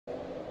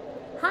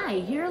Hi,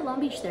 here at Long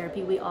Beach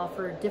Therapy, we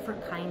offer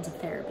different kinds of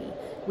therapy.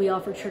 We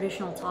offer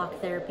traditional talk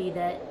therapy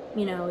that,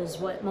 is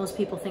what most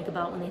people think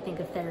about when they think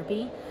of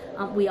therapy.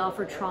 We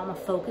offer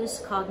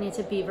trauma-focused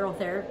cognitive behavioral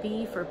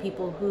therapy for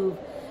people who've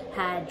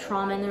had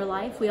trauma in their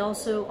life. We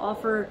also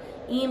offer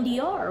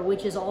EMDR,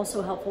 which is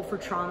also helpful for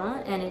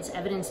trauma, and it's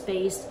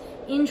evidence-based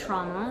in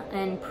trauma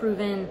and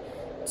proven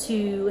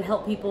to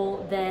help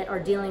people that are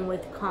dealing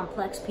with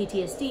complex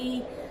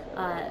PTSD,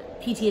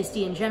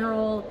 PTSD in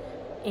general,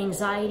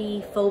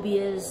 anxiety,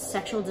 phobias,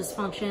 sexual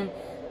dysfunction,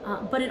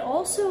 but it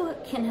also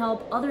can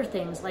help other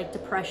things like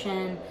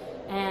depression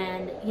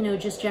and,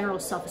 just general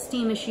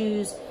self-esteem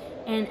issues.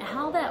 And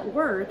how that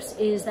works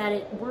is that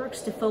it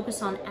works to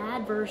focus on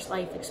adverse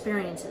life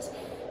experiences.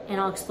 And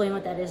I'll explain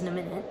what that is in a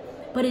minute.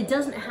 But it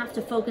doesn't have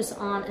to focus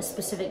on a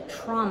specific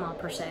trauma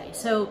per se.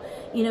 So,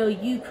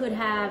 you could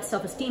have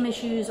self-esteem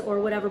issues or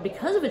whatever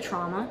because of a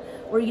trauma,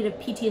 or you could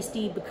have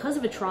PTSD because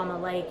of a trauma,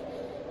 like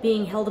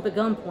being held up at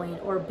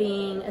gunpoint or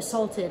being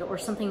assaulted or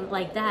something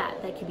like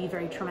that. That could be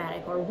very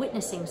traumatic, or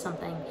witnessing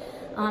something.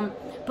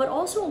 But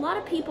also a lot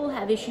of people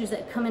have issues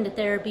that come into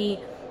therapy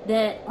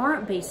that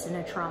aren't based in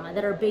a trauma,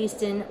 that are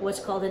based in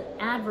what's called an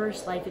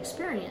adverse life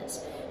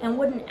experience. And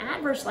what an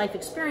adverse life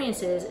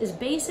experience is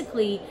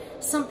basically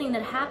something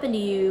that happened to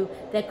you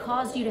that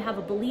caused you to have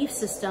a belief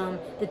system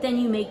that then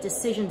you make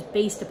decisions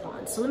based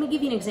upon. So let me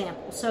give you an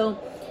example. So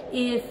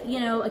if,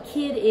 a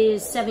kid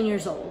is 7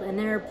 years old and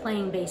they're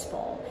playing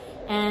baseball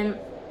and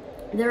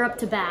they're up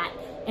to bat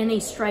and they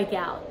strike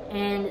out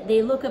and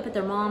they look up at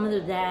their mom or their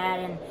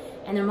dad,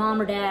 and their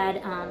mom or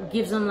dad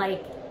gives them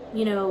like,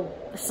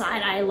 a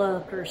side-eye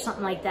look or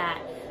something like that,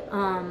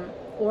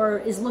 or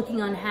is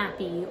looking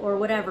unhappy or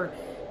whatever.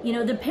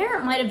 The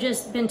parent might have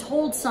just been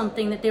told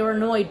something that they were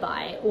annoyed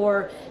by,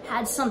 or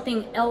had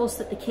something else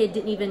that the kid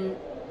didn't even,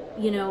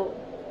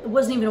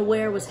 wasn't even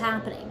aware was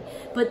happening.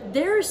 But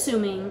they're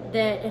assuming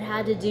that it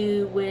had to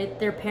do with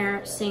their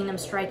parents seeing them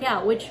strike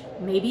out, which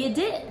maybe it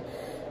did.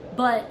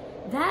 But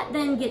that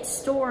then gets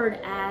stored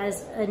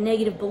as a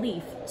negative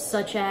belief,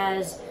 such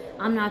as,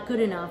 I'm not good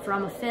enough, or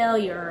I'm a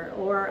failure,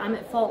 or I'm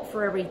at fault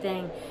for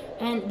everything.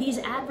 And these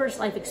adverse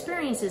life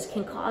experiences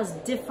can cause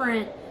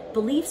different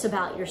beliefs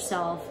about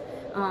yourself.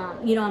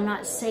 I'm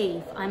not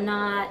safe, I'm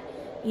not,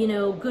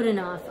 good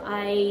enough,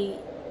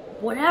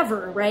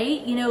 whatever,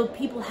 right?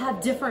 People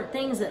have different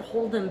things that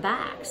hold them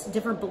back,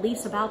 different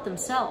beliefs about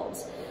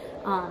themselves.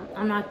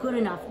 I'm not good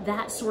enough,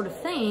 that sort of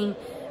thing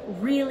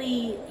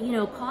really,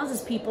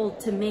 causes people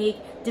to make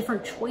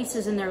different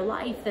choices in their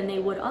life than they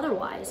would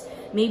otherwise.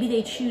 Maybe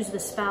they choose the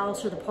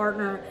spouse or the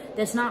partner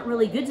that's not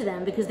really good to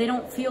them because they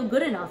don't feel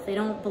good enough. They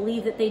don't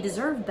believe that they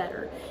deserve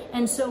better.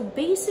 And so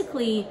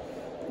basically,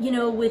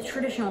 with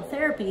traditional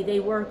therapy, they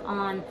work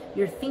on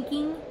your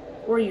thinking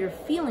or your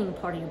feeling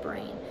part of your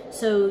brain.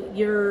 So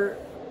your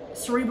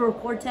cerebral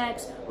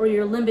cortex or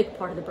your limbic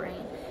part of the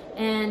brain.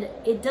 And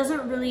it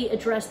doesn't really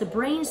address the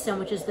brainstem,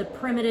 which is the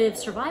primitive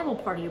survival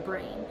part of your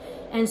brain.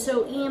 And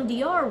so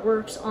EMDR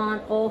works on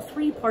all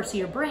three parts of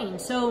your brain.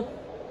 So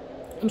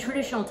in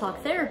traditional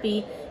talk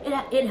therapy,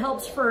 it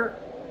helps for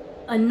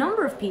a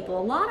number of people,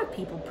 a lot of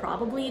people,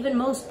 probably even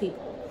most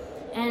people.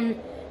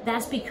 And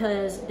that's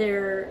because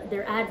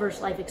their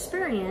adverse life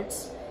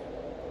experience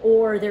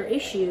or their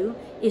issue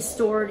is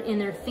stored in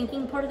their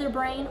thinking part of their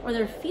brain or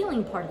their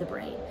feeling part of the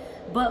brain.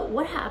 But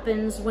what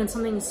happens when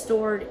something's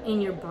stored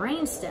in your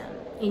brainstem,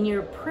 in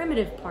your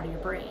primitive part of your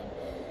brain?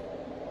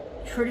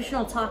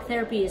 Traditional talk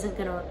therapy isn't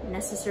going to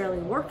necessarily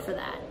work for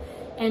that.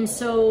 And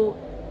so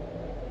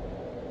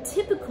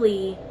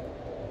typically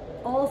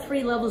all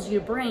three levels of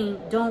your brain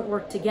don't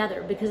work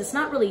together because it's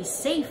not really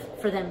safe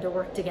for them to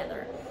work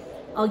together.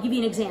 I'll give you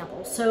an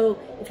example. So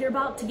if you're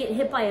about to get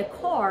hit by a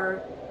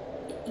car,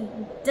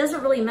 it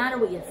doesn't really matter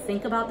what you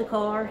think about the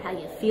car, how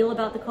you feel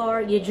about the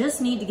car, you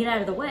just need to get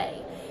out of the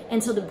way.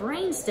 And so the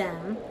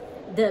brainstem,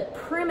 the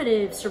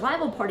primitive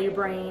survival part of your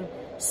brain,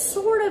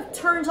 sort of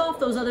turns off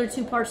those other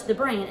two parts of the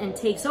brain and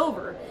takes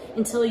over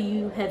until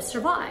you have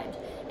survived.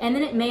 And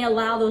then it may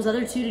allow those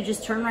other two to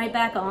just turn right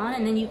back on,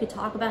 and then you could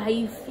talk about how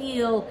you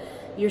feel.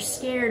 You're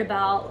scared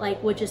about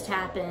like what just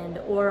happened,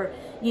 or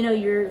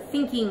you're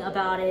thinking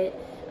about it,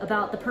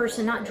 about the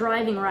person not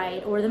driving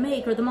right, or the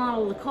make or the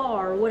model of the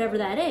car, or whatever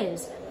that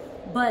is.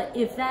 But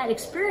if that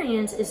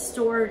experience is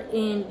stored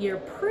in your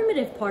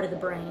primitive part of the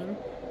brain,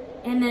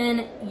 and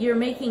then you're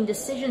making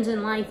decisions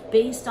in life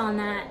based on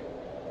that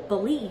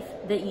belief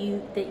that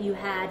you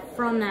had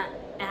from that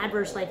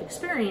adverse life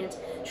experience,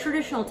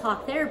 traditional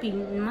talk therapy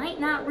might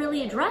not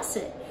really address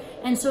it.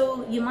 And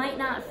so you might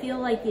not feel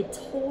like you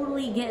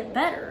totally get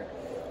better.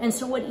 And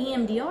so what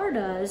EMDR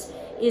does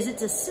is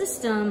it's a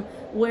system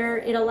where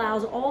it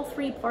allows all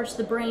three parts of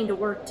the brain to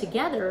work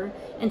together,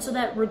 and so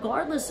that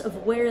regardless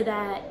of where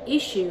that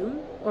issue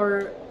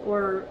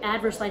or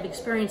adverse life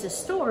experience is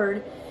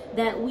stored,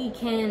 that we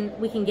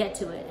can get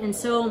to it. And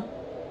so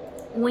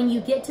when you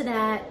get to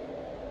that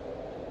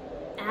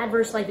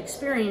adverse life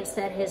experience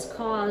that has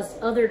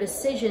caused other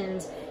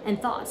decisions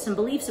and thoughts and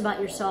beliefs about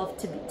yourself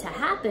to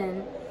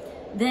happen,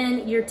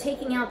 then you're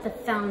taking out the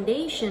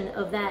foundation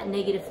of that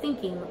negative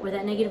thinking or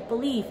that negative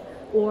belief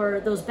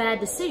or those bad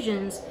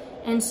decisions.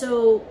 And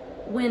so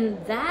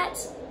when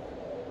that's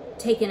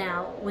taken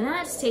out, when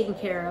that's taken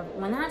care of,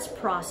 when that's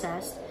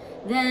processed,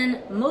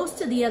 then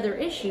most of the other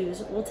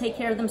issues will take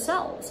care of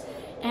themselves.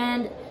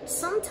 And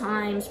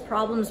sometimes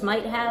problems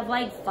might have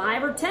like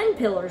 5 or 10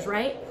 pillars,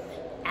 right?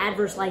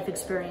 Adverse life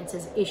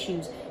experiences,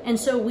 issues. And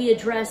so we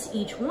address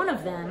each one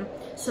of them,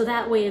 so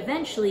that way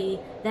eventually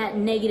that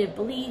negative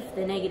belief,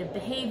 the negative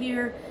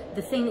behavior,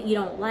 the thing that you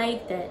don't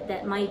like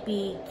that might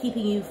be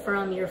keeping you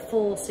from your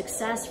full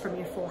success, from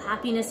your full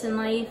happiness in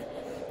life,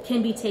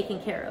 can be taken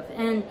care of.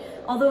 And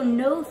although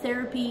no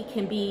therapy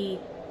can be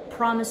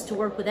promised to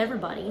work with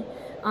everybody,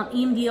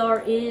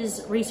 EMDR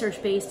is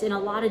research-based in a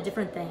lot of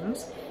different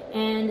things,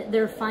 and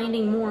they're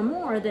finding more and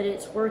more that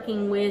it's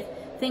working with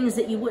things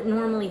that you wouldn't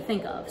normally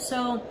think of.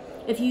 So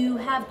if you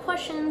have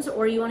questions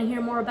or you want to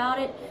hear more about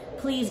it,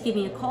 please give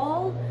me a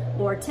call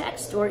or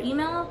text or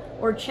email,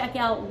 or check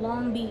out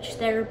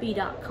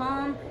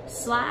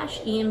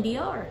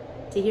longbeachtherapy.com/EMDR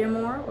to hear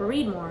more or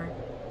read more.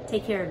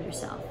 Take care of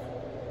yourself.